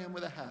 there I am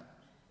with a hat.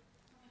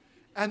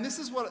 And this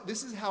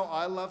is how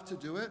I love to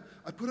do it.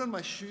 I put on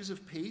my shoes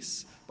of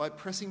peace by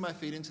pressing my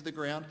feet into the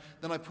ground.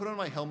 Then I put on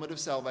my helmet of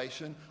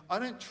salvation. I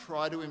don't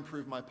try to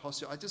improve my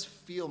posture. I just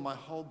feel my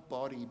whole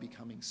body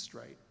becoming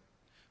straight.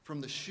 From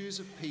the shoes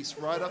of peace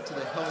right up to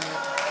the helmet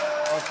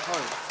of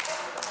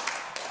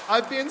hope.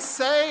 I've been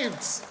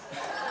saved.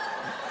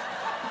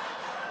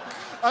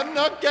 I'm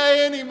not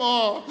gay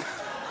anymore.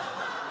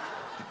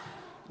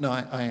 No,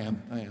 I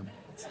am.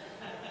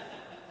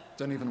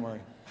 Don't even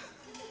worry.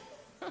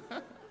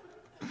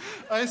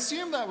 I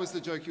assume that was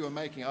the joke you were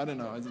making. I don't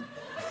know. You made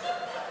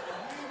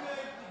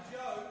the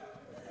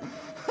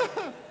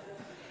joke.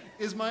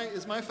 Is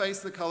my face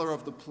the colour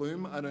of the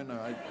plume? I don't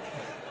know.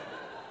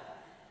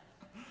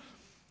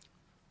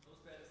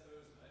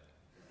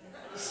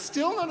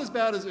 Still not as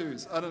bad as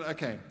ooze. I don't know.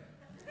 Okay.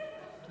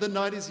 The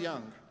night is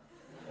young.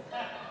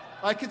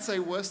 I could say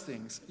worse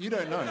things. You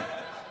don't know.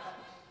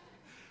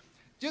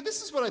 Yeah,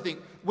 this is what I think.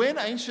 When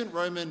ancient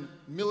Roman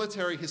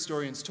military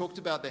historians talked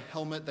about the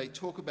helmet, they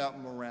talk about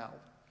morale.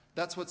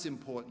 That's what's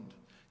important.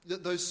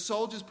 Those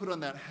soldiers put on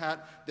that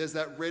hat, there's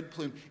that red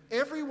plume.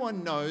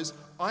 Everyone knows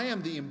I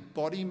am the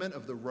embodiment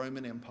of the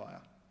Roman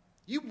Empire.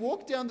 You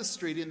walk down the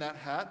street in that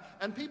hat,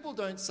 and people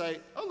don't say,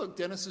 oh, look,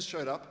 Dennis has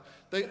showed up.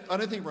 I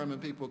don't think Roman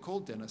people are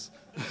called Dennis.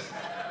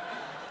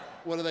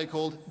 What are they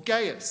called?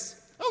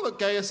 Gaius. Oh, look,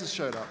 Gaius has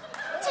showed up.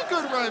 It's a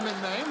good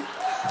Roman name.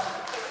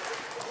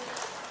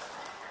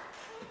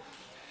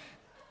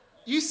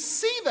 You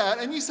see that,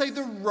 and you say,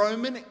 the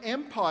Roman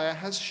Empire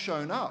has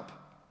shown up.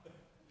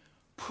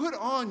 Put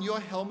on your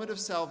helmet of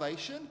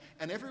salvation,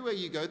 and everywhere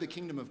you go, the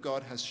kingdom of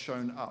God has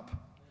shown up.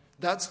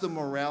 That's the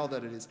morale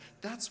that it is.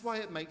 That's why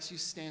it makes you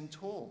stand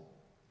tall.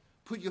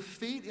 Put your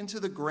feet into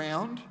the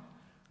ground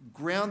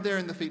there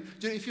in the feet.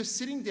 If you're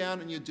sitting down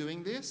and you're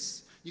doing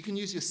this, you can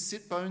use your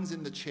sit bones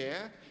in the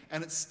chair,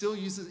 and it's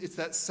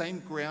that same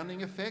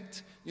grounding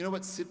effect. You know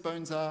what sit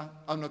bones are?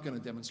 I'm not going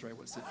to demonstrate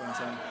what sit bones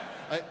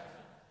are.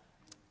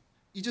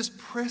 You just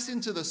press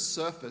into the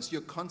surface,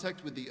 your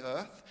contact with the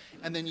earth,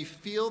 and then you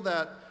feel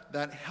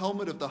that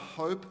helmet of the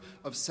hope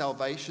of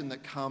salvation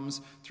that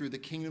comes through the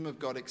kingdom of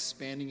God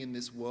expanding in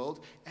this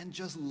world, and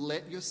just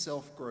let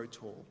yourself grow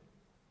tall.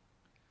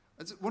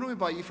 I want to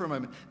invite you for a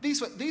moment.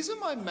 These are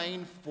my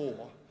main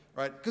four,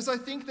 right? Because I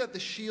think that the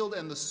shield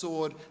and the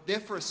sword,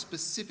 they're for a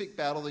specific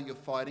battle that you're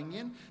fighting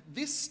in.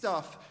 This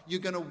stuff you're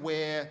going to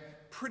wear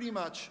pretty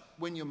much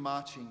when you're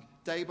marching,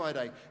 day by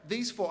day.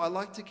 These four, I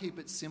like to keep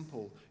it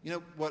simple. You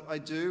know, what I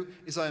do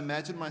is I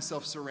imagine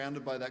myself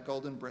surrounded by that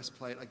golden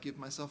breastplate. I give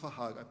myself a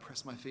hug. I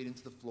press my feet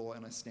into the floor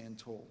and I stand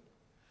tall.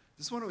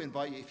 Just want to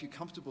invite you, if you're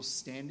comfortable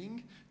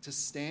standing, to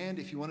stand.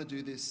 If you want to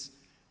do this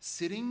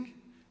sitting,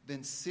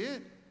 then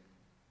sit.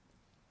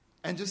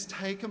 And just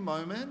take a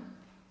moment.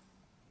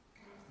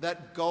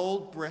 That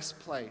gold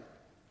breastplate,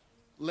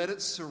 let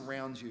it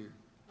surround you.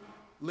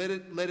 Let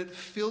it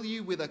fill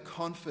you with a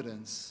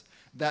confidence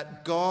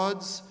that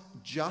God's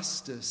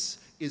justice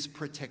is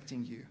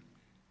protecting you.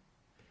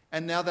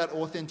 And now that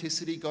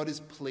authenticity, God is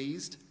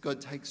pleased. God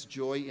takes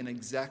joy in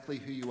exactly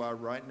who you are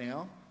right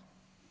now.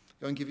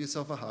 Go and give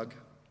yourself a hug.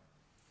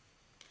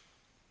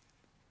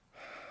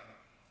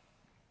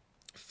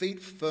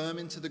 Feet firm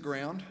into the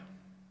ground.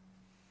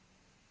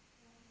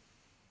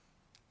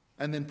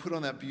 And then put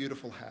on that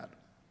beautiful hat.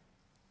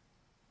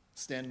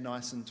 Stand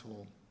nice and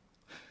tall.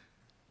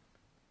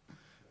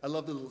 I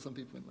love some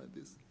people went like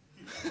this.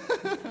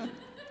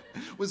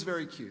 Was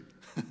very cute.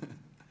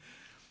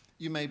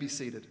 You may be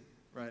seated,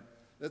 right?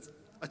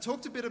 I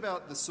talked a bit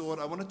about the sword.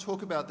 I want to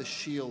talk about the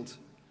shield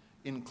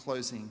in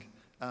closing.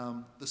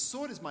 The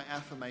sword is my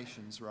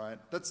affirmations, right?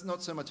 That's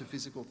not so much a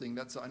physical thing.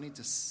 I need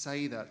to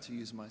say that to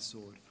use my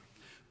sword.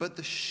 But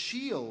the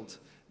shield,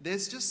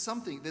 there's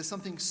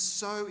something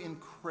so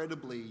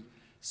incredibly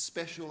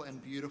special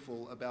and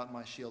beautiful about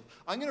my shield.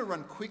 I'm going to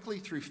run quickly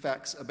through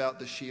facts about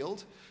the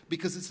shield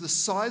because it's the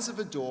size of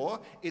a door,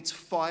 it's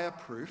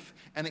fireproof,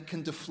 and it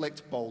can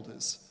deflect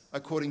boulders,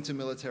 according to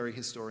military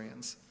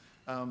historians.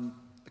 I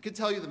could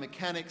tell you the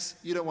mechanics.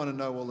 You don't want to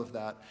know all of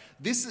that.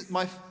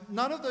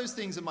 None of those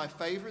things are my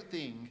favorite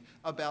thing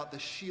about the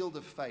shield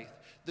of faith.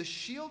 The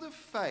shield of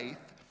faith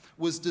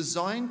was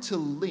designed to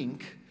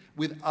link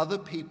with other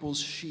people's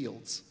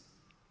shields.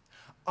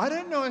 I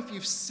don't know if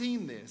you've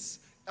seen this.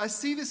 I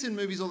see this in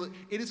movies all the time.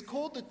 It is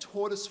called the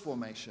tortoise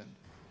formation,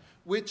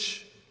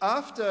 which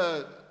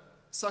after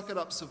Suck It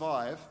Up,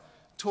 Survive,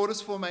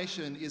 tortoise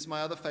formation is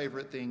my other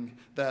favorite thing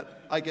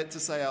that I get to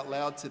say out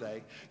loud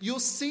today.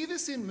 You'll see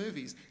this in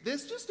movies.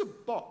 There's just a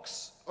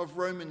box of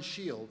Roman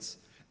shields,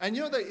 and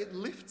you know that it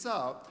lifts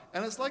up,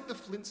 and it's like the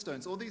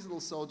Flintstones, all these little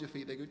soldier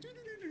feet, they go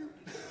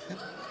doo-doo-doo-doo.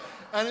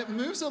 And it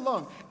moves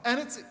along, and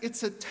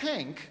it's a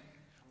tank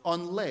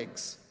on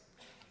legs.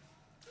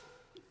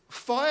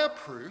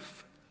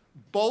 Fireproof,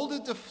 boulder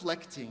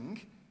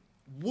deflecting,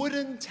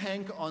 wooden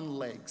tank on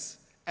legs.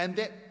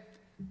 And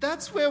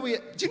that's where do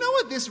you know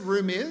what this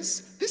room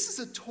is? This is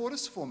a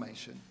tortoise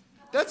formation.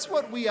 That's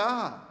what we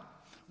are.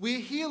 We're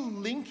here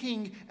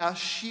linking our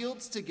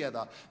shields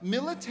together.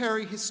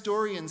 Military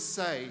historians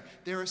say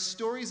there are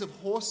stories of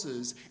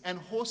horses and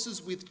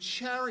horses with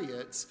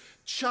chariots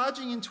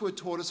charging into a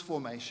tortoise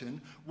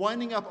formation,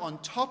 winding up on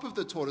top of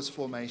the tortoise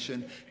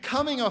formation,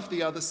 coming off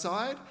the other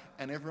side,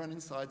 and everyone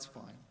inside's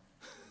fine.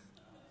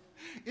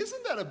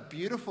 Isn't that a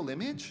beautiful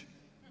image?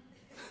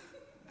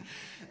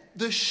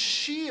 The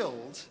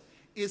shield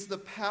is the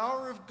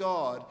power of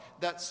God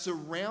that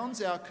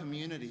surrounds our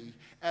community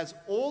as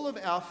all of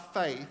our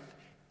faith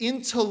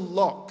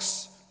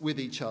interlocks with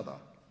each other.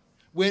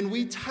 When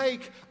we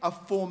take a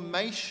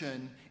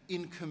formation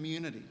in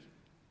community.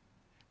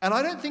 And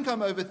I don't think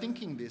I'm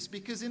overthinking this,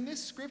 because in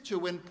this scripture,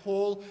 when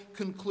Paul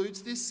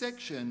concludes this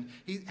section,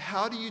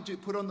 how do you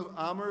put on the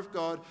armor of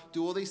God,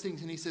 do all these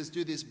things? And he says,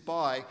 do this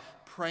by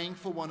praying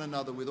for one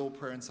another with all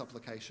prayer and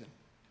supplication.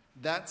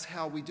 That's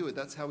how we do it.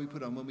 That's how we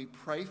put on. When we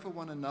pray for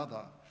one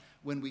another,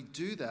 when we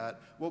do that,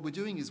 what we're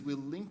doing is we're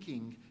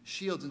linking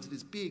shields into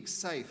this big,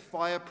 safe,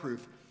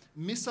 fireproof,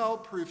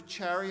 missile-proof,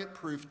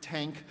 chariot-proof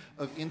tank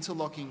of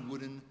interlocking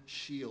wooden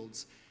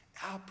shields.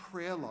 Our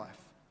prayer life.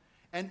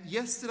 And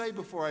yesterday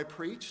before I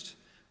preached,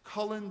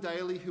 Colin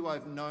Daly, who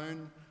I've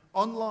known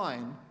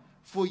online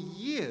for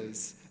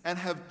years and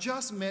have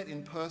just met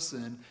in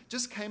person,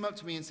 just came up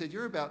to me and said,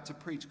 "You're about to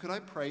preach. Could I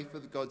pray for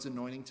God's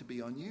anointing to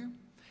be on you?"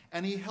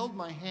 And he held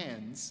my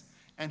hands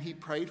and he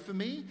prayed for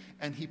me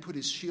and he put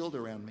his shield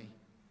around me.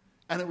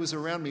 And it was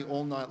around me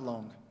all night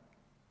long.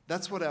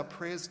 That's what our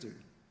prayers do.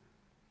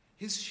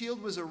 His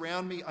shield was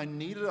around me. I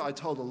needed it. I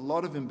told a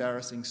lot of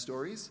embarrassing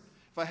stories.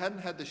 If I hadn't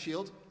had the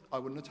shield, I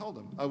wouldn't have told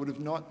them. I would have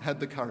not had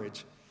the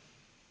courage.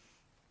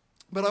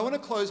 But I want to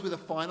close with a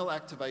final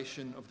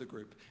activation of the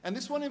group. And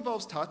this one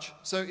involves touch,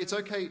 so it's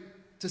okay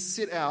to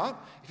sit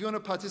out. If you want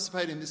to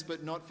participate in this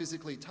but not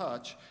physically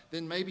touch,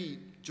 then maybe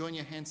join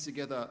your hands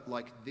together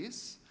like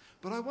this.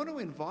 But I want to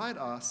invite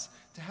us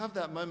to have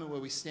that moment where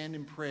we stand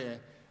in prayer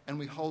and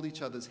we hold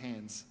each other's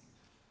hands.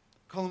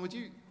 Colin, would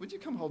you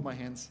come hold my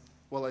hands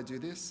while I do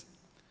this?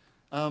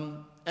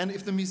 And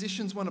if the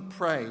musicians want to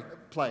play,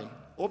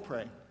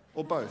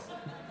 or both.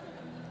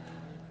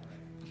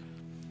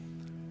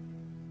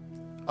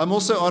 I'm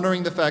also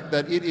honouring the fact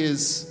that it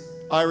is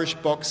Irish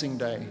Boxing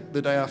Day,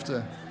 the day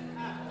after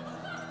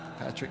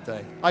Patrick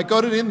Day. I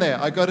got it in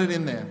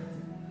there.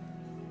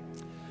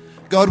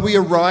 God, we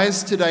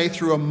arise today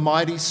through a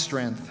mighty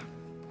strength.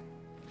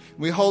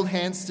 We hold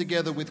hands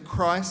together with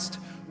Christ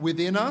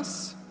within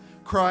us,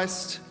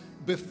 Christ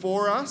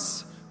before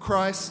us,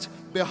 Christ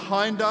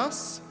behind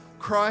us,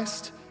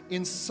 Christ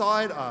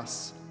inside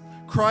us.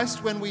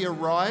 Christ when we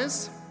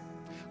arise,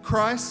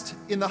 Christ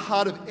in the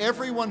heart of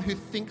everyone who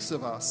thinks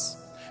of us,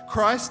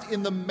 Christ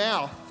in the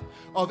mouth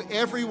of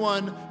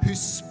everyone who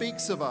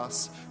speaks of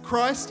us,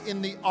 Christ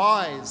in the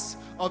eyes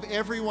of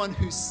everyone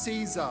who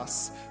sees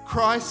us,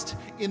 Christ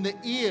in the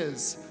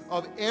ears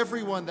of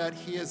everyone that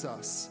hears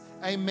us.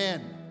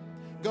 Amen.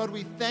 God,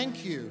 we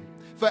thank you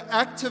for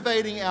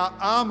activating our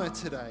armor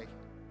today.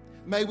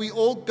 May we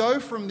all go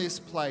from this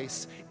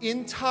place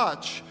in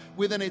touch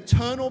with an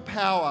eternal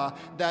power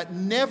that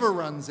never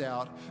runs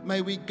out.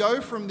 May we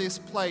go from this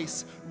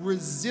place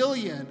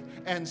resilient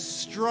and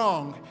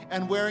strong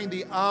and wearing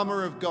the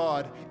armor of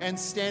God and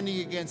standing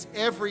against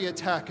every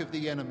attack of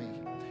the enemy.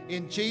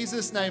 In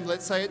Jesus' name,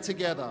 let's say it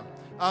together.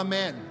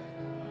 Amen.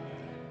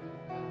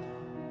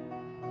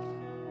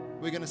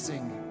 We're going to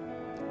sing.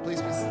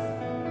 Please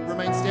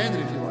remain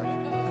standing if you like.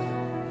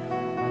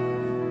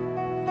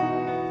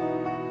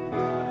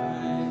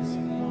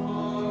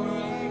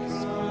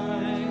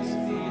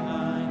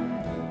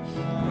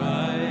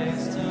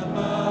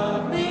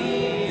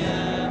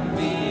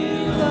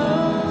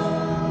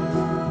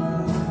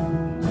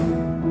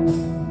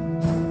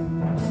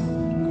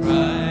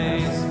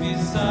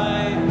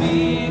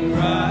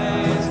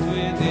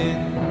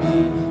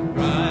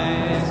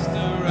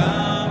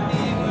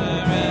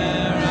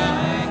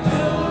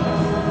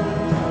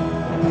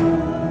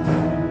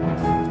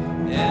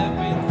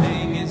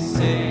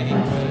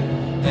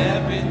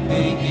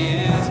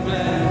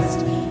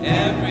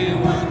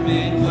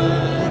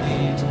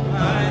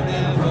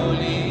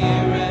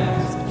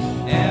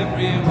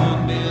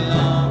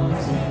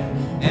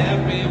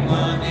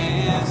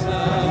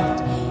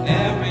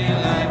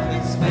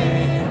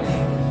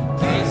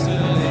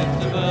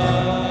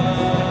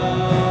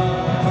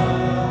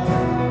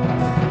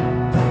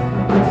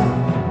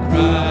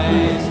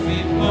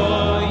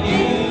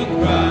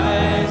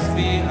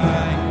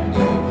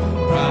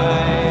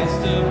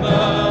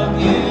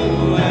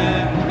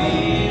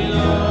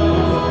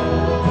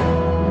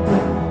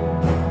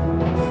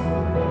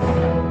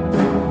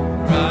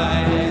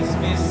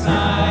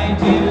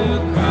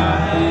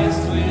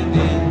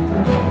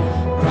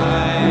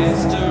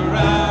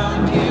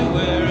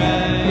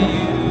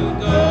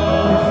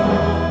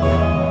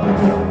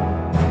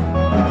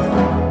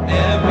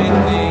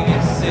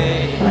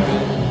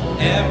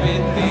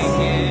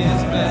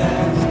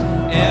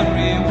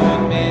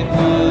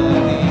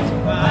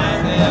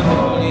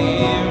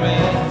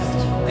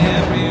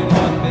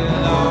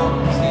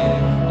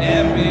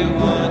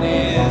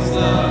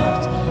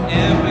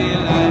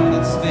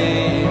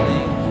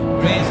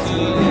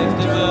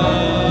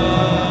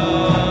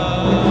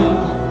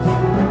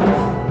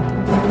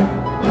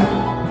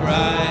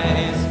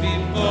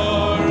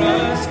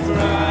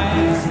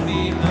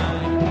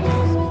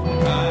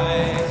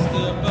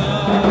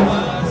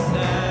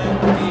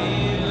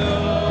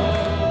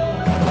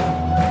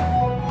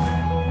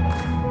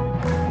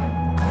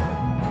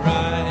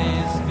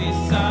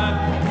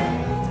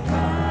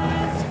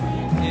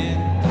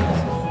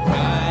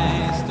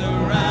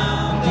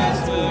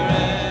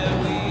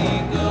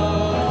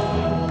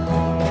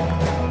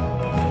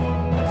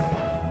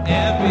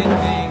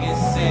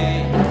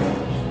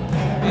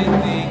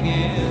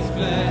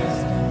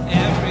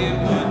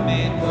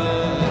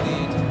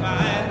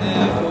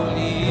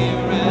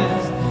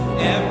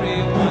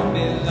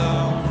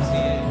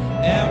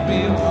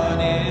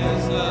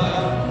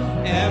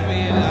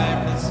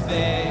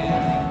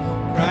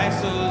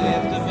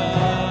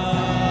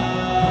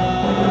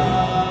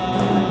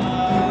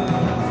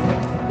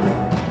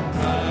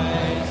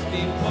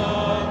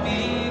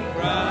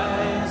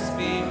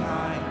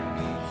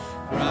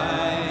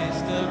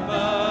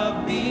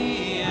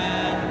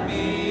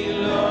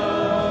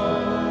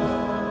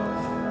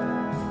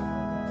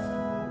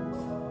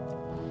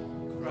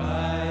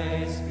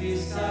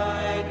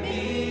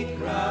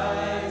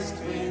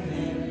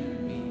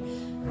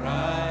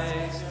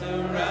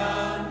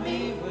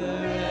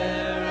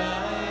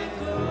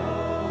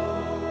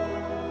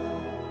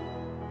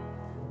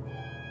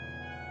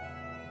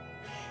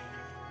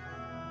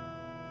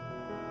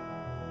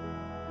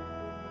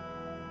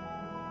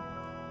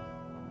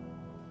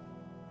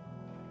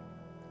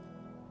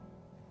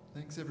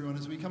 Thanks, everyone.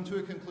 As we come to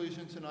a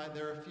conclusion tonight,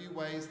 there are a few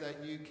ways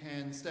that you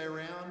can stay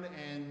around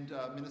and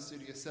minister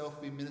to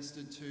yourself, be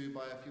ministered to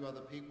by a few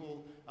other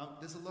people.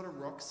 There's a lot of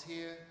rocks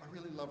here. I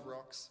really love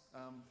rocks.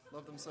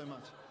 Love them so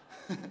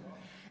much.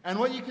 And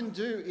what you can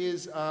do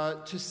is,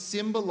 to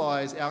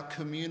symbolize our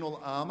communal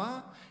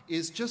armor,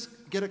 is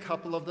just get a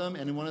couple of them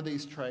and in one of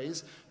these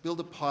trays, build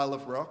a pile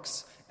of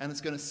rocks, and it's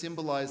going to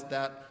symbolize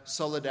that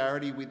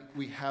solidarity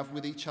we have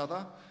with each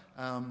other.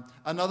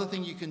 Another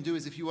thing you can do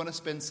is if you want to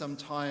spend some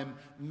time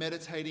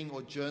meditating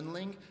or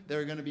journaling, there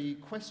are going to be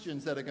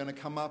questions that are going to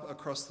come up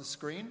across the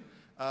screen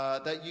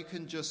that you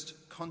can just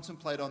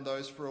contemplate on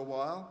those for a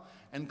while.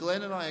 And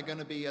Glenn and I are going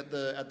to be at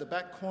the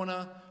back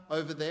corner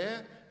over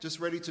there,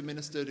 just ready to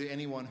minister to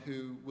anyone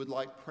who would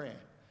like prayer.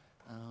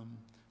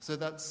 So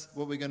that's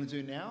what we're going to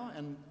do now,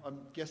 and I'm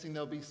guessing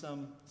there'll be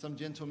some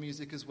gentle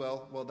music as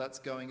well while that's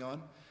going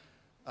on.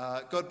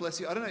 God bless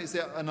you. I don't know, is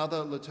there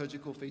another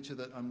liturgical feature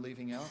that I'm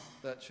leaving out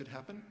that should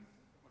happen?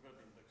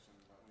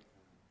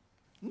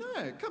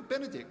 No, come,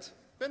 Benedict.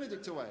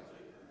 Benedict away.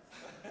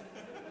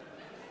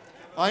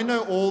 I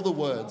know all the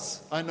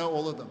words. I know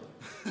all of them.